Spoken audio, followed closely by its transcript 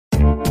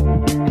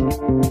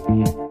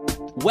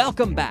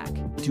Welcome back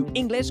to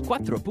Inglés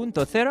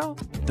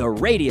 4.0, the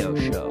radio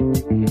show.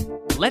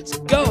 Let's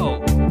go!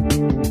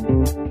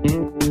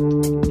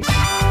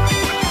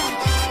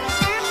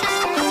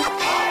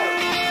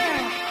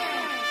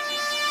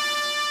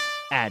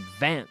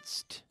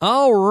 Advanced.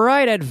 All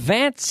right,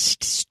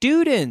 advanced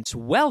students,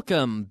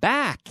 welcome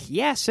back.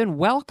 Yes, and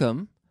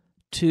welcome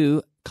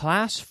to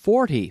Class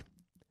 40.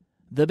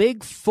 The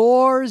big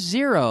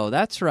 40.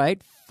 That's right,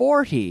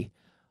 40.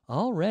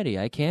 Already,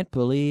 I can't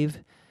believe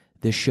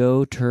the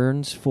show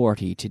turns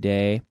 40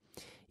 today.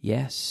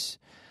 Yes.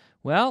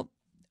 Well,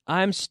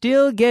 I'm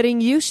still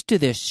getting used to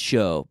this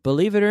show.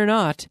 Believe it or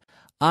not,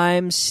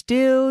 I'm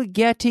still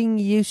getting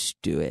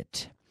used to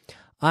it.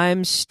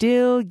 I'm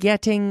still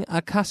getting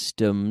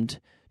accustomed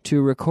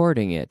to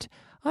recording it.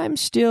 I'm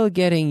still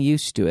getting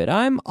used to it.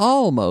 I'm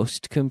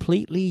almost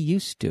completely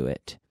used to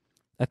it,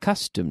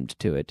 accustomed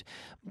to it.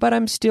 But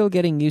I'm still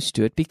getting used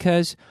to it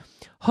because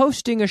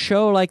hosting a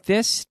show like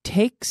this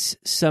takes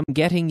some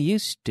getting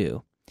used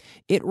to.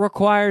 It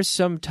requires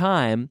some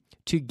time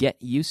to get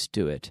used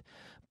to it.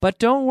 But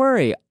don't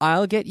worry,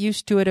 I'll get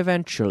used to it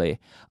eventually.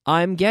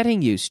 I'm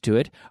getting used to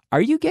it.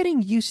 Are you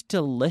getting used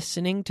to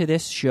listening to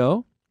this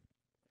show?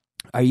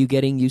 Are you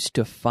getting used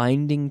to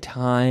finding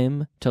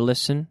time to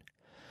listen?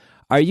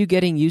 Are you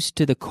getting used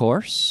to the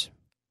course?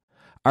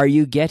 Are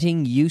you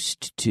getting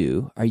used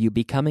to, are you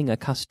becoming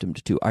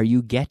accustomed to, are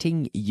you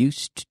getting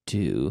used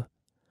to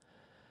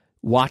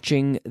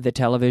watching the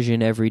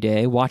television every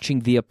day,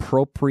 watching the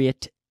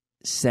appropriate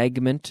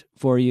segment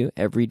for you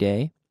every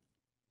day?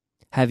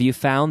 Have you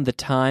found the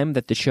time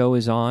that the show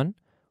is on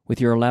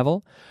with your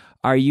level?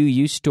 Are you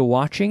used to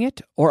watching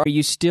it, or are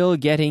you still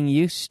getting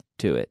used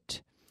to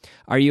it?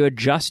 Are you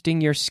adjusting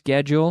your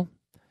schedule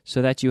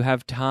so that you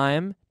have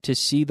time to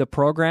see the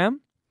program?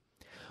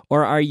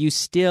 Or are you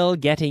still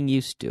getting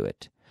used to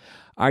it?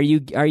 Are you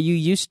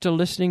used to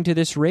listening to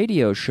this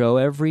radio show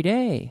every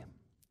day?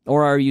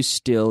 Or are you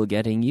still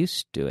getting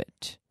used to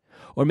it?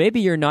 Or maybe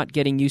you're not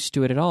getting used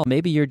to it at all.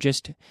 Maybe you've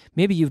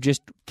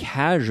just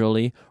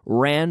casually,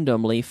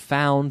 randomly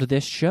found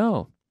this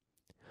show.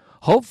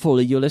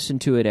 Hopefully you listen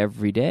to it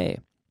every day.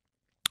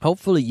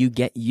 Hopefully you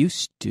get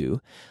used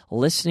to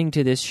listening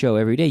to this show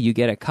every day. You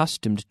get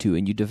accustomed to,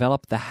 and you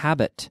develop the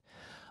habit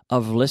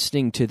of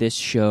listening to this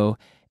show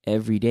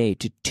every day,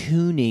 to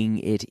tuning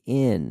it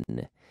in,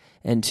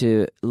 and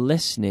to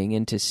listening,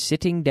 and to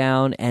sitting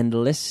down and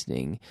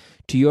listening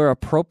to your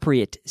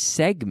appropriate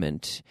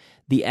segment,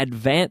 the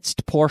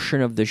advanced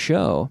portion of the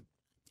show,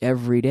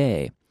 every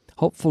day.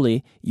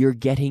 Hopefully, you're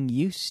getting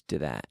used to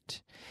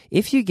that.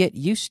 If you get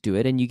used to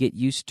it, and you get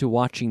used to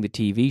watching the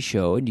TV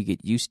show, and you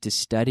get used to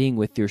studying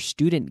with your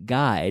student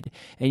guide,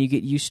 and you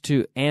get used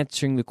to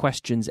answering the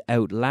questions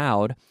out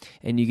loud,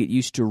 and you get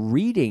used to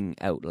reading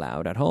out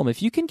loud at home,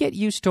 if you can get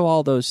used to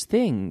all those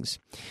things,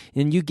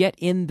 and you get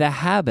in the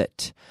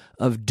habit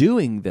of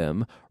doing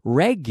them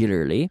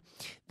regularly,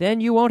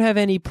 then you won't have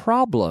any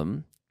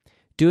problem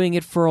doing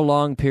it for a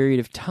long period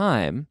of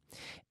time,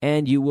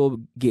 and you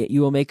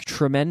will make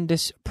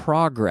tremendous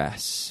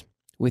progress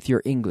with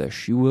your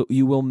English.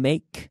 You will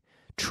make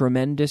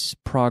tremendous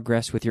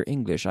progress with your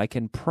English, I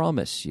can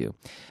promise you.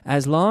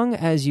 As long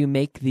as you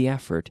make the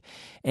effort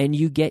and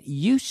you get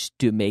used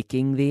to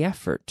making the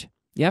effort.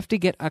 You have to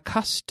get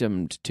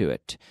accustomed to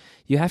it.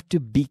 You have to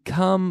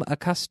become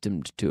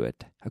accustomed to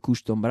it.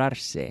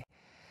 Acostumbrarse.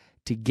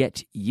 To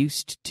get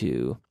used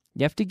to.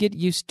 You have to get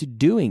used to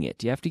doing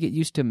it. You have to get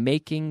used to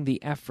making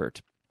the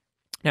effort.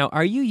 Now,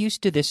 are you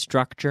used to this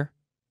structure?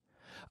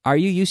 Are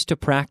you used to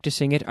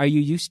practicing it? Are you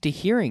used to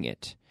hearing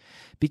it?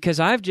 Because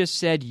I've just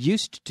said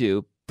used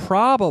to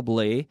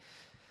probably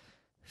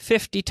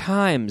 50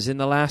 times in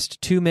the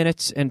last 2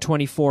 minutes and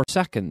 24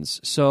 seconds.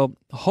 So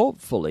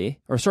hopefully,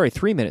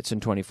 3 minutes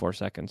and 24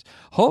 seconds.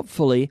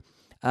 Hopefully,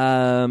 you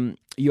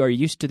are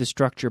used to the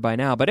structure by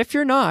now. But if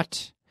you're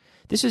not,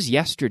 this is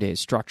yesterday's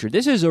structure.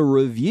 This is a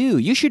review.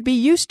 You should be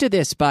used to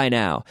this by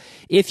now.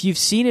 If you've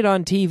seen it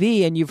on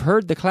TV and you've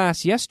heard the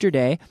class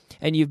yesterday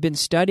and you've been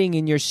studying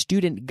in your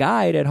student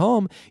guide at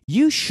home,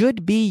 you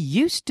should be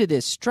used to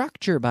this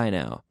structure by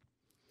now.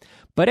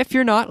 But if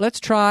you're not, let's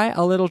try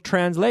a little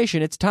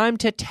translation. It's time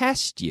to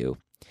test you.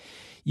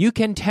 You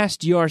can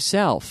test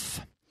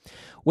yourself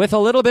with a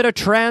little bit of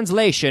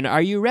translation.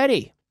 Are you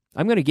ready?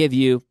 I'm going to give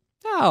you,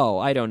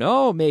 I don't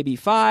know, maybe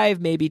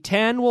 5, maybe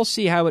 10. We'll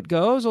see how it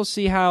goes. We'll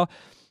see how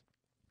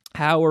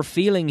we're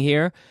feeling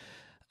here.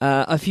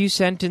 A few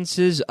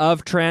sentences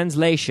of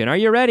translation. Are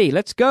you ready?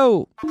 Let's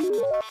go.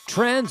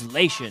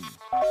 Translation.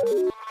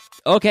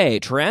 Okay,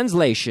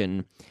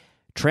 translation.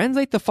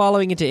 Translate the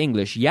following into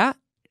English. Ya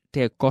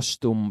te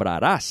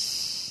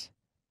acostumbrarás.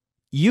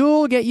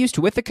 You'll get used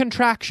to it. With the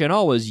contraction,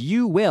 always.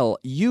 You will.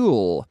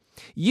 You'll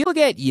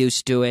get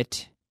used to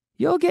it.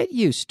 You'll get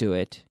used to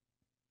it.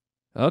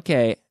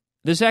 Okay.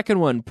 The second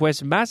one.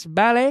 Pues más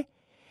vale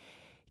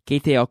que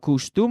te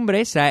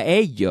acostumbres a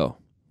ello.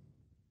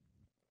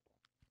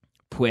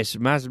 Pues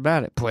más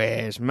vale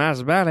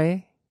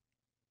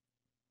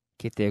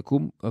que te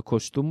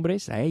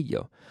acostumbres a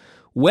ello.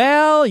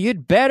 Well,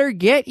 you'd better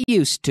get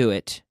used to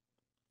it.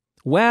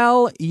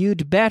 Well,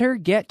 you'd better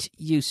get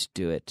used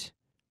to it.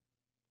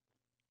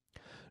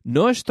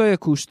 No estoy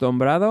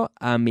acostumbrado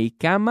a mi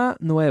cama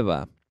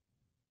nueva.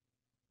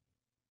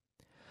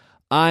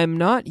 I'm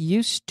not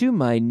used to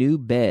my new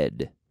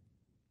bed.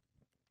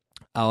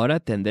 Ahora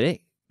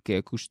tendré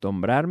que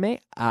acostumbrarme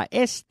a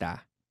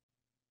esta.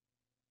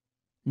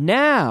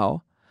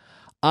 Now,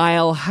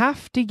 I'll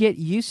have to get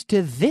used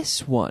to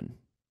this one.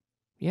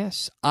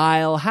 Yes,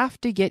 I'll have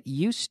to get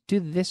used to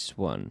this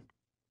one.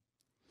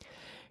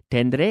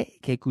 Tendré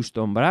que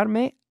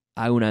acostumbrarme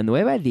a una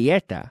nueva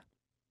dieta.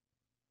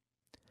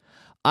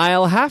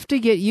 I'll have to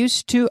get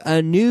used to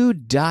a new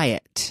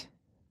diet.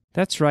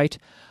 That's right.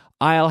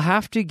 I'll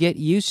have to get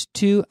used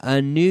to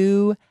a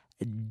new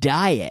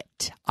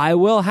diet. I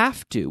will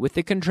have to, with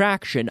the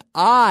contraction,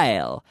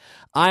 I'll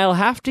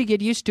have to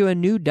get used to a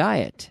new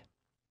diet.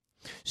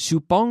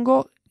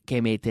 Supongo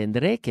que me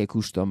tendré que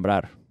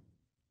acostumbrar.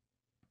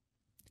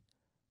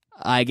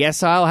 I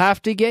guess I'll have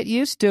to get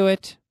used to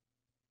it.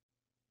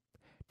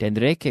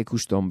 Tendré que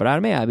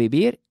acostumbrarme a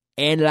vivir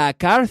en la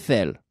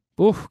cárcel.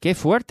 Uf, qué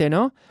fuerte,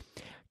 ¿no?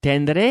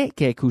 Tendré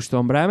que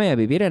acostumbrarme a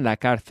vivir en la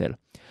cárcel.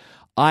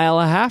 I'll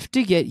have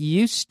to get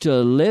used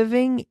to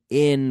living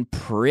in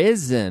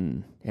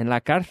prison. En la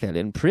cárcel,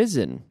 in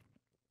prison.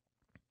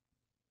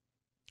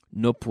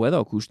 No puedo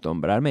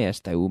acostumbrarme a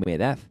esta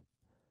humedad.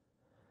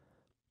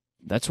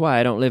 That's why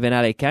I don't live in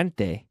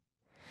Alicante.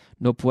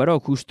 No puedo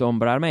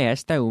acostumbrarme a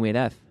esta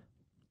humedad.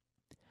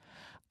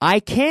 I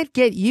can't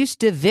get used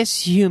to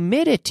this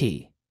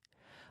humidity.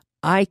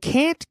 I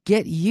can't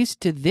get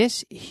used to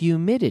this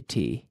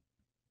humidity.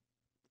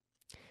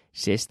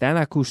 Se están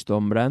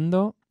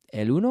acostumbrando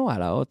el uno a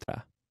la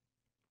otra.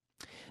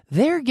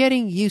 They're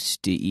getting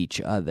used to each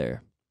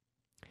other.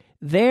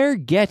 They're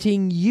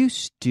getting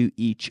used to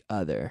each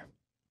other.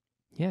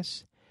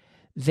 Yes,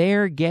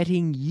 they're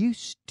getting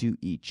used to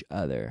each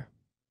other.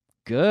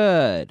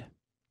 Good.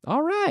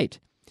 All right.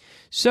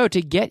 So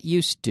to get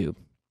used to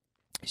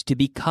is to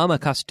become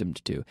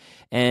accustomed to.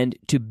 And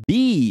to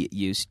be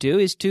used to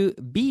is to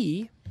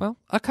be, well,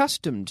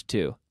 accustomed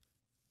to.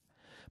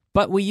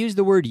 But we use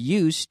the word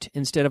used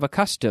instead of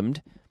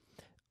accustomed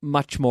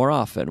much more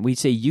often. We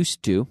say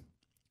used to.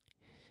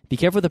 Be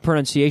careful with the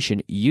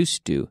pronunciation.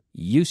 Used to,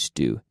 used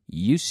to,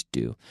 used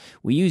to.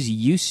 We use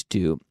used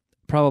to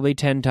probably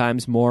 10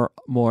 times more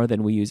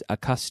than we use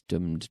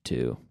accustomed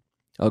to.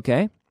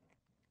 Okay?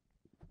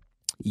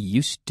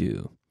 Used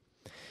to.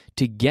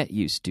 To get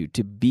used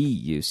to be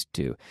used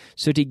to.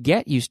 So to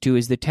get used to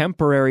is the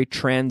temporary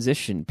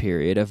transition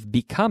period of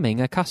becoming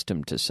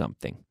accustomed to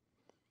something.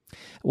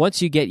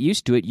 Once you get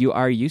used to it, you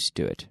are used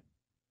to it.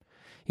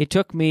 It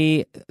took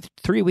me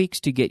 3 weeks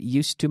to get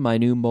used to my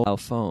new mobile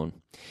phone.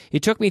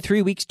 It took me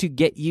 3 weeks to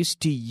get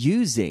used to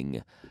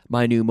using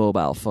my new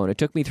mobile phone. It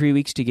took me 3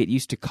 weeks to get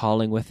used to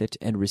calling with it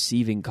and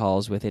receiving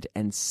calls with it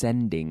and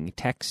sending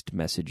text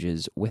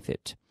messages with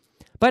it.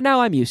 But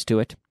now I'm used to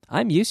it.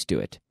 I'm used to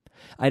it.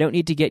 I don't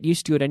need to get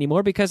used to it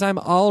anymore because I'm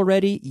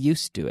already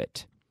used to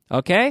it.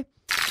 Okay?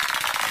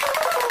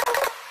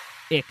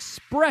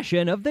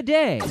 Expression of the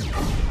day.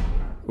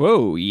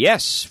 Whoa,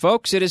 yes,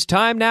 folks, it is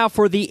time now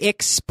for the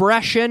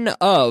expression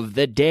of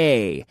the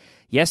day.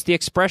 Yes, the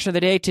expression of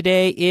the day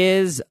today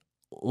is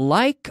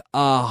like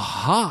a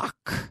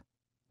hawk.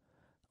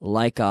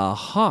 Like a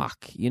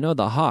hawk. You know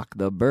the hawk,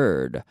 the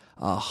bird.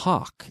 A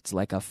hawk. It's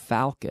like a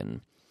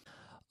falcon.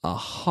 A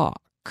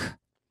hawk.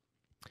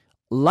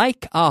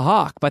 Like a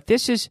hawk. But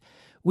this is,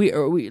 we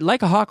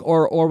like a hawk,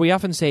 or we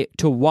often say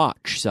to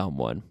watch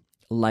someone.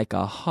 Like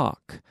a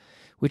hawk.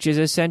 Which is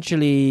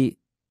essentially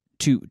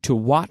to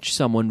watch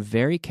someone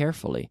very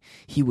carefully.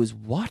 He was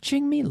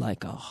watching me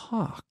like a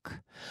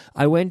hawk.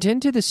 I went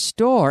into the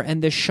store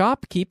and the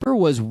shopkeeper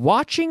was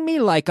watching me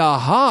like a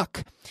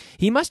hawk.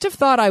 He must have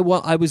thought I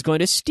was going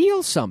to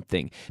steal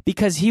something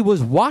because he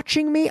was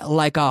watching me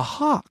like a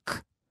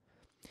hawk.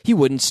 He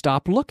wouldn't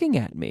stop looking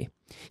at me.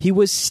 He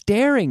was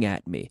staring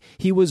at me.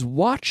 He was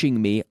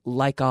watching me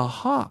like a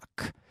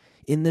hawk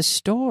in the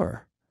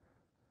store.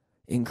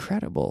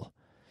 Incredible.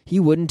 He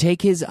wouldn't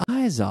take his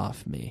eyes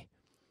off me.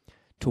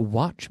 To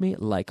watch me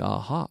like a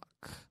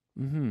hawk.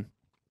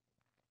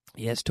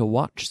 Yes, to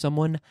watch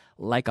someone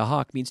like a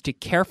hawk means to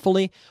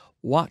carefully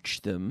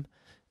watch them,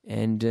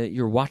 and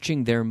you're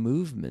watching their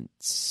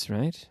movements,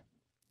 right?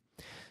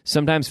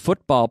 Sometimes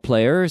football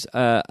players,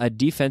 a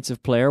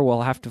defensive player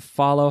will have to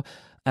follow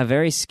a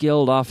very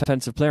skilled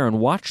offensive player and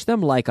watch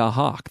them like a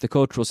hawk. The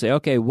coach will say,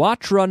 okay,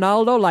 watch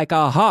Ronaldo like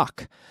a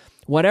hawk.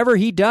 Whatever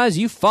he does,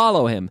 you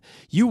follow him.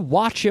 You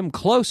watch him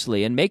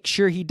closely and make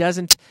sure he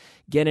doesn't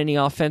get any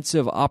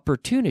offensive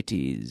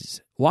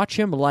opportunities. Watch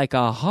him like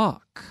a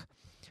hawk.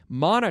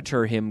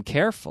 Monitor him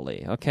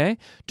carefully, okay?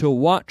 To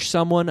watch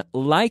someone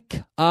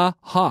like a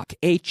hawk.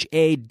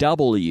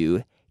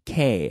 H-A-W-K.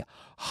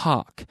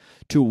 Hawk.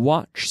 To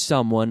watch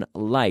someone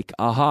like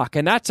a hawk.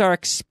 And that's our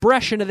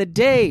expression of the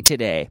day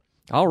today.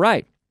 All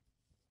right.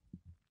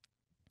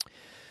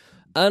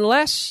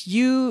 Unless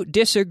you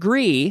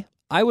disagree,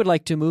 I would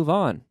like to move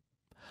on.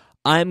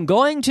 I'm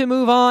going to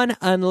move on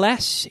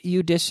unless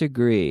you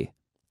disagree.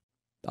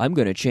 I'm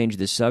going to change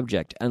the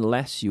subject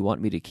unless you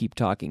want me to keep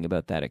talking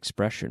about that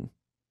expression.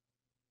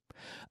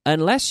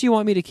 Unless you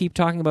want me to keep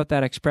talking about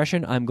that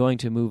expression, I'm going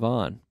to move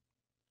on.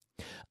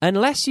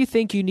 Unless you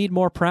think you need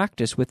more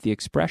practice with the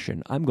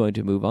expression, I'm going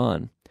to move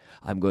on.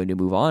 I'm going to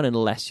move on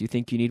unless you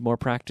think you need more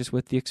practice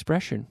with the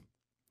expression.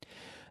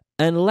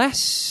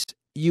 Unless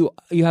you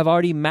have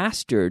already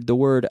mastered the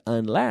word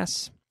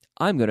unless,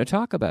 I'm going to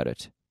talk about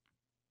it.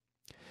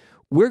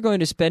 We're going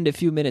to spend a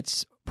few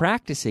minutes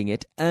practicing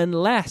it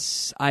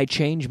unless I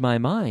change my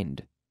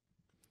mind.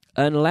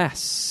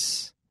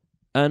 Unless.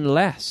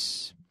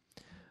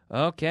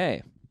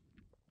 Okay.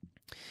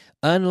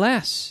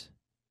 Unless.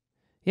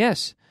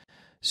 Yes.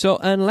 So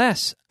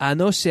unless, a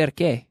no ser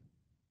que,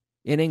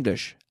 in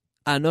English.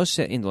 A no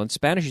ser, in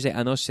Spanish you say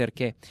a no ser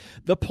que.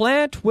 The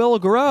plant will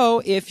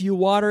grow if you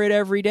water it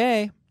every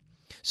day.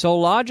 So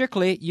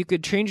logically, you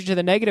could change it to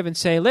the negative and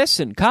say,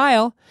 listen,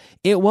 Kyle,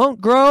 it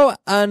won't grow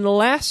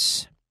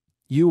unless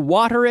you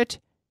water it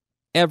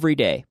every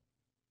day.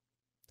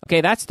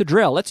 Okay, that's the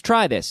drill. Let's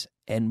try this.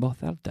 En voz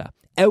alta.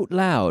 Out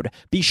loud.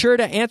 Be sure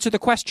to answer the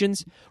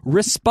questions.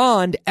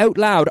 Respond out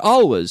loud,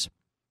 always.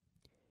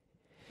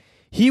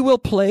 He will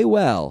play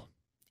well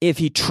if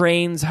he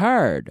trains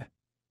hard.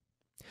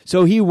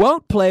 So he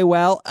won't play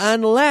well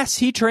unless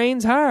he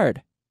trains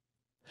hard.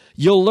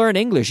 You'll learn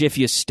English if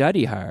you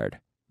study hard.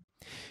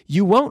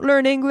 You won't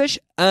learn English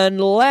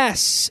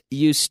unless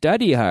you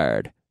study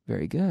hard.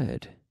 Very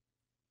good.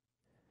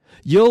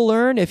 You'll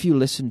learn if you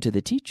listen to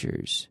the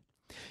teachers.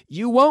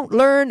 You won't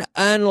learn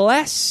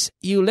unless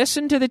you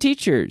listen to the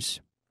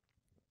teachers.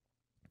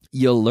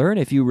 You'll learn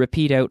if you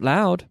repeat out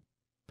loud.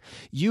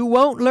 You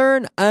won't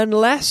learn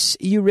unless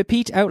you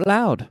repeat out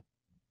loud.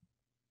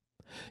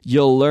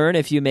 You'll learn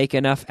if you make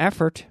enough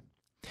effort.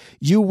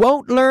 You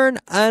won't learn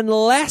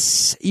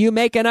unless you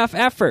make enough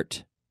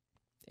effort.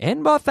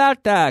 En voz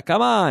alta,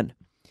 come on.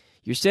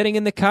 You're sitting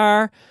in the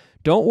car.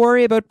 Don't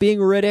worry about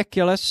being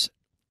ridiculous.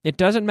 It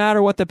doesn't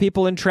matter what the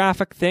people in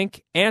traffic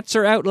think.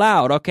 Answer out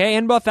loud, okay?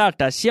 En voz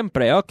alta,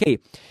 siempre, okay.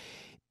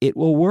 It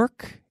will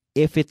work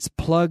if it's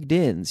plugged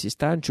in. Si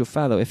está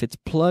enchufado, if it's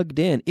plugged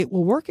in. It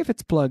will work if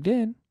it's plugged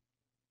in.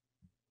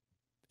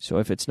 So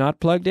if it's not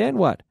plugged in,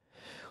 what?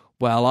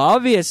 Well,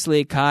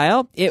 obviously,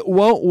 Kyle, it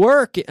won't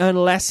work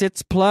unless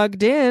it's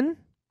plugged in.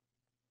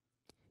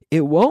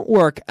 It won't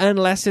work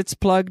unless it's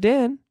plugged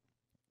in.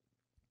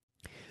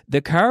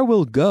 The car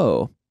will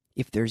go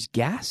if there's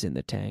gas in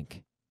the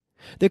tank.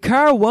 The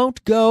car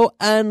won't go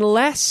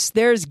unless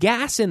there's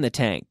gas in the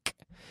tank.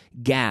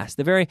 Gas,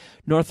 the very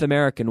North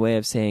American way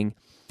of saying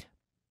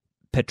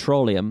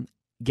petroleum,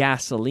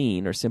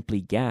 gasoline, or simply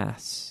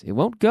gas. It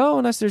won't go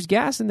unless there's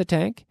gas in the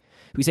tank.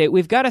 We say,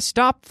 we've got to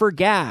stop for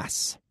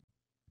gas.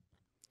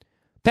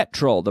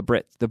 Petrol, the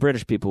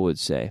British people would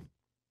say.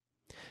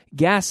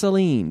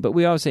 Gasoline, but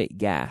we always say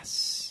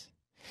gas.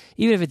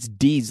 Even if it's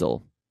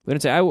diesel. We don't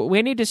say,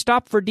 we need to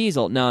stop for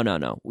diesel.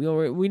 No.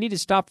 We need to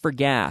stop for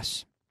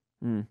gas.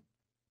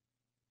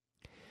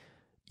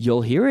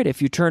 You'll hear it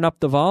if you turn up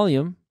the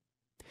volume.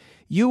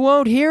 You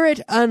won't hear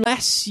it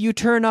unless you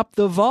turn up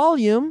the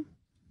volume.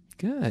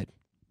 Good.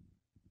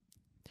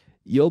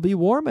 You'll be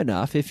warm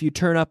enough if you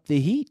turn up the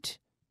heat.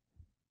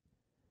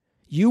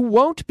 You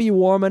won't be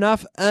warm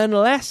enough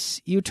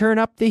unless you turn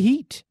up the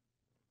heat.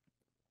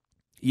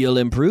 You'll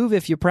improve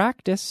if you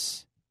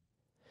practice.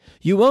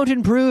 You won't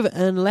improve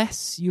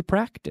unless you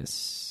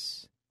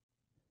practice.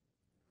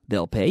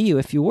 They'll pay you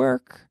if you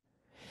work.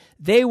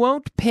 They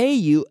won't pay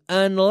you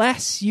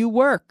unless you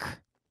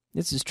work.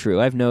 This is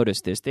true. I've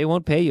noticed this. They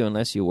won't pay you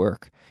unless you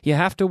work. You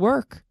have to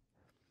work.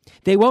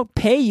 They won't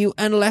pay you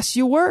unless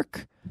you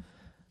work.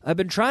 I've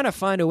been trying to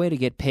find a way to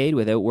get paid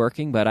without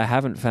working, but I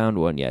haven't found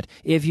one yet.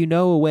 If you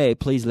know a way,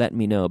 please let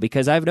me know,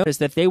 because I've noticed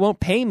that they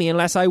won't pay me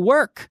unless I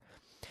work.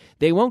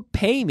 They won't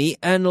pay me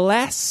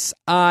unless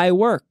I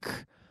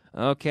work.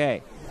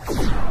 Okay.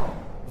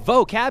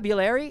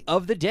 Vocabulary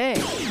of the day.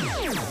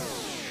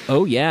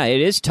 Oh yeah, it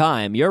is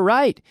time. You're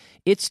right.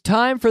 It's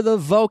time for the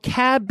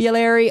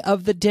vocabulary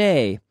of the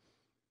day.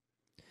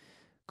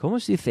 ¿Cómo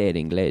se dice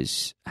en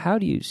inglés? How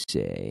do you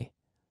say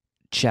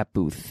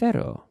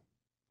chapucero?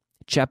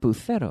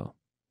 Chapucero.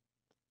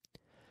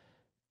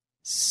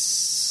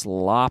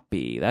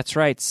 Sloppy. That's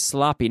right,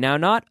 sloppy. Now,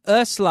 not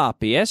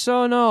sloppy.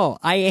 Eso no.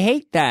 I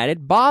hate that.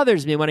 It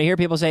bothers me when I hear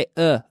people say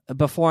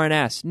before an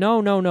S.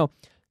 No.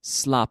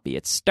 Sloppy.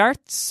 It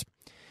starts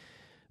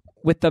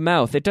with the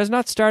mouth. It does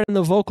not start in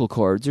the vocal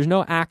cords. There's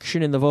no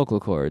action in the vocal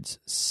cords.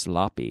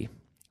 Sloppy.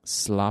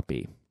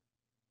 Sloppy.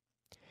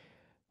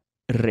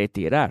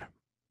 Retirar.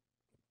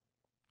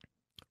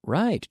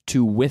 Right.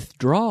 To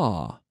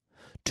withdraw.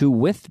 To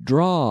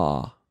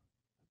withdraw.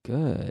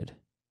 Good.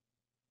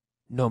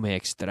 No me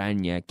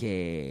extraña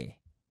que.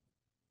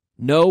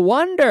 No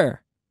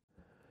wonder.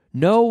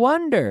 No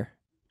wonder.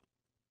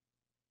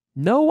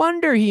 No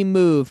wonder he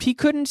moved. He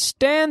couldn't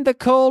stand the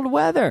cold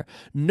weather.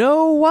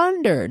 No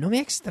wonder. No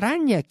me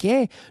extraña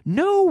que.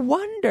 No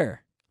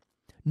wonder.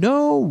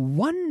 No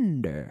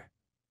wonder.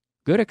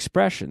 Good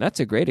expression. That's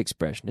a great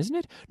expression, isn't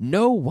it?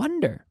 No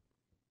wonder.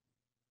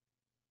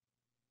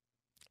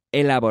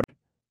 Elaborar.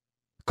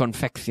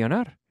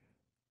 Confeccionar.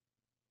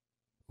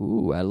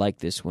 Ooh, I like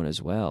this one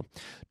as well.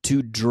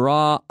 To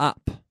draw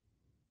up.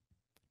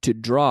 To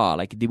draw,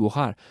 like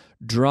dibujar.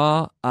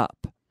 Draw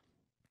up.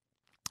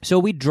 So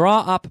we draw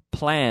up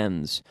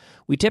plans.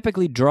 We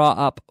typically draw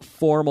up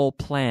formal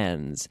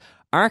plans.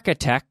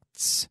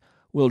 Architects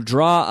will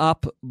draw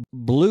up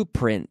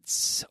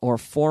blueprints or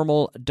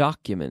formal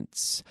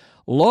documents.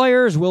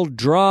 Lawyers will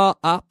draw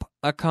up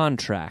a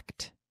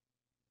contract.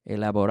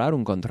 Elaborar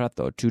un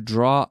contrato. To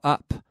draw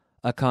up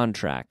a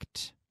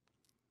contract.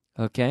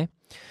 Okay?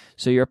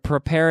 So you're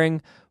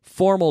preparing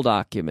formal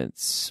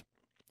documents.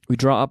 We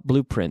draw up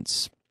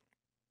blueprints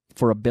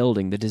for a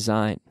building, the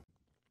design.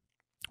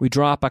 We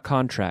draw up a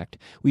contract.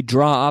 We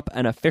draw up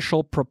an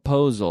official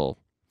proposal.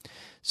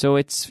 So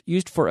it's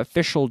used for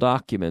official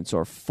documents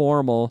or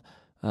formal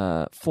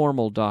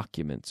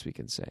documents, we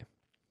can say.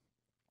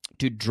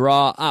 To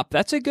draw up.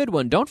 That's a good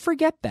one. Don't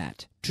forget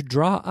that. To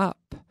draw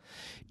up.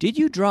 Did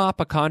you draw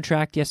up a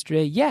contract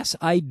yesterday? Yes,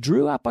 I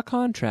drew up a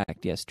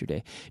contract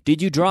yesterday.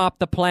 Did you draw up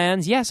the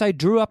plans? Yes, I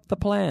drew up the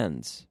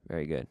plans.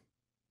 Very good.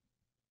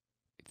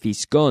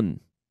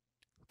 Fiscón.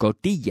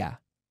 Cotilla.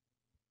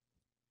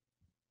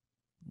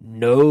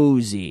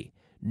 Nosy.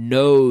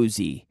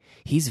 Nosy.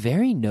 He's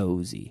very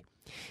nosy.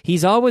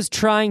 He's always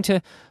trying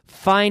to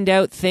find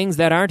out things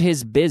that aren't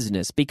his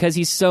business because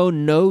he's so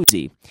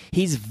nosy.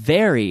 He's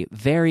very,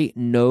 very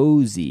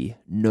nosy.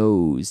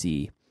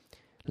 Nosy.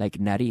 Like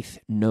nariz,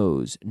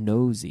 nose,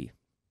 nosy.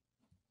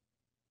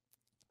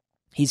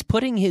 He's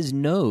putting his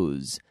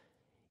nose,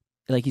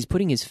 like he's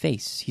putting his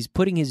face. He's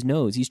putting his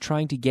nose. He's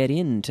trying to get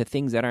into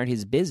things that aren't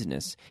his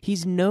business.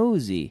 He's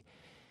nosy,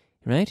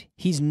 right?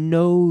 He's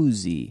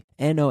nosy.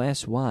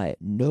 N-O-S-Y.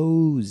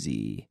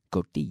 Nosy.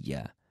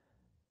 Cotilla.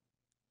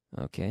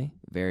 Okay,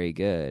 very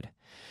good.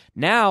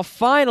 Now,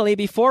 finally,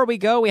 before we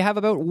go, we have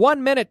about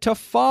 1 minute to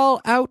fall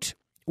out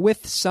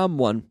with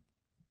someone.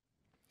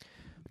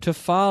 To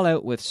fall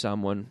out with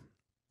someone.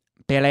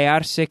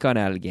 Pelearse con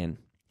alguien.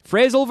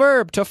 Phrasal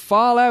verb, to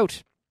fall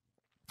out.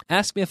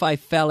 Ask me if I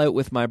fell out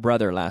with my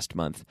brother last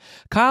month.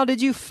 Kyle,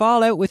 did you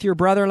fall out with your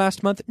brother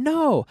last month?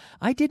 No,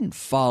 I didn't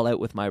fall out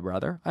with my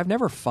brother. I've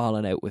never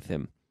fallen out with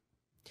him.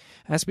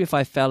 Ask me if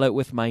I fell out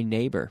with my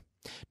neighbor.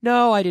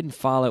 No, I didn't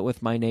fall out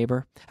with my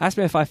neighbor. Ask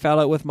me if I fell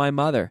out with my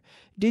mother.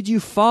 Did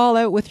you fall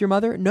out with your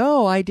mother?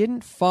 No, I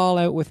didn't fall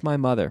out with my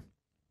mother.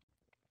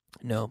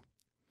 No.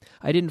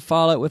 I didn't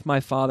fall out with my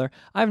father.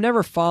 I've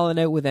never fallen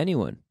out with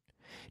anyone.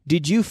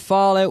 Did you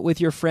fall out with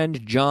your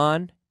friend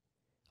John?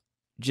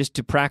 Just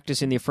to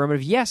practice in the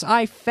affirmative. Yes,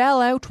 I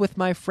fell out with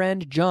my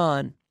friend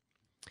John.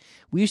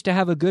 We used to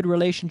have a good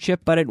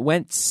relationship, but it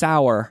went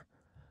sour.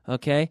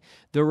 Okay?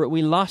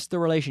 We lost the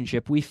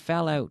relationship. We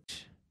fell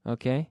out.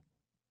 Okay?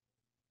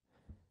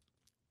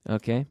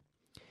 Okay?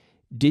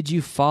 Did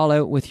you fall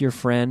out with your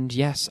friend?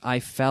 Yes, I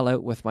fell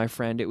out with my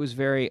friend. It was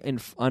very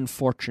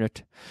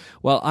unfortunate.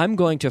 Well, I'm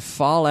going to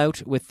fall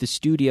out with the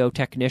studio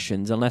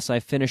technicians unless I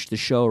finish the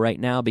show right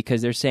now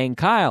because they're saying,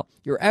 Kyle,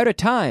 you're out of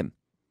time.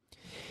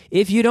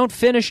 If you don't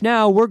finish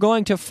now, we're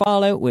going to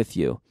fall out with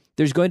you.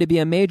 There's going to be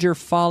a major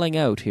falling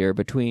out here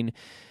between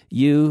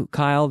you,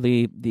 Kyle,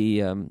 the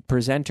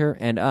presenter,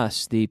 and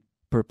us, the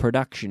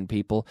production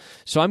people.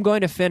 So I'm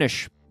going to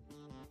finish.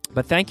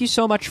 But thank you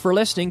so much for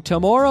listening.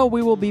 Tomorrow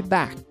we will be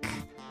back.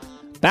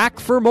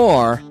 Back for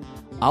more.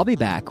 I'll be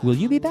back. Will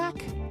you be back?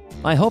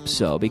 I hope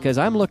so, because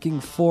I'm looking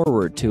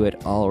forward to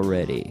it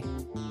already.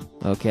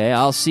 Okay,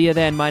 I'll see you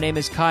then. My name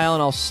is Kyle,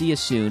 and I'll see you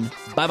soon.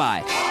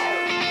 Bye-bye.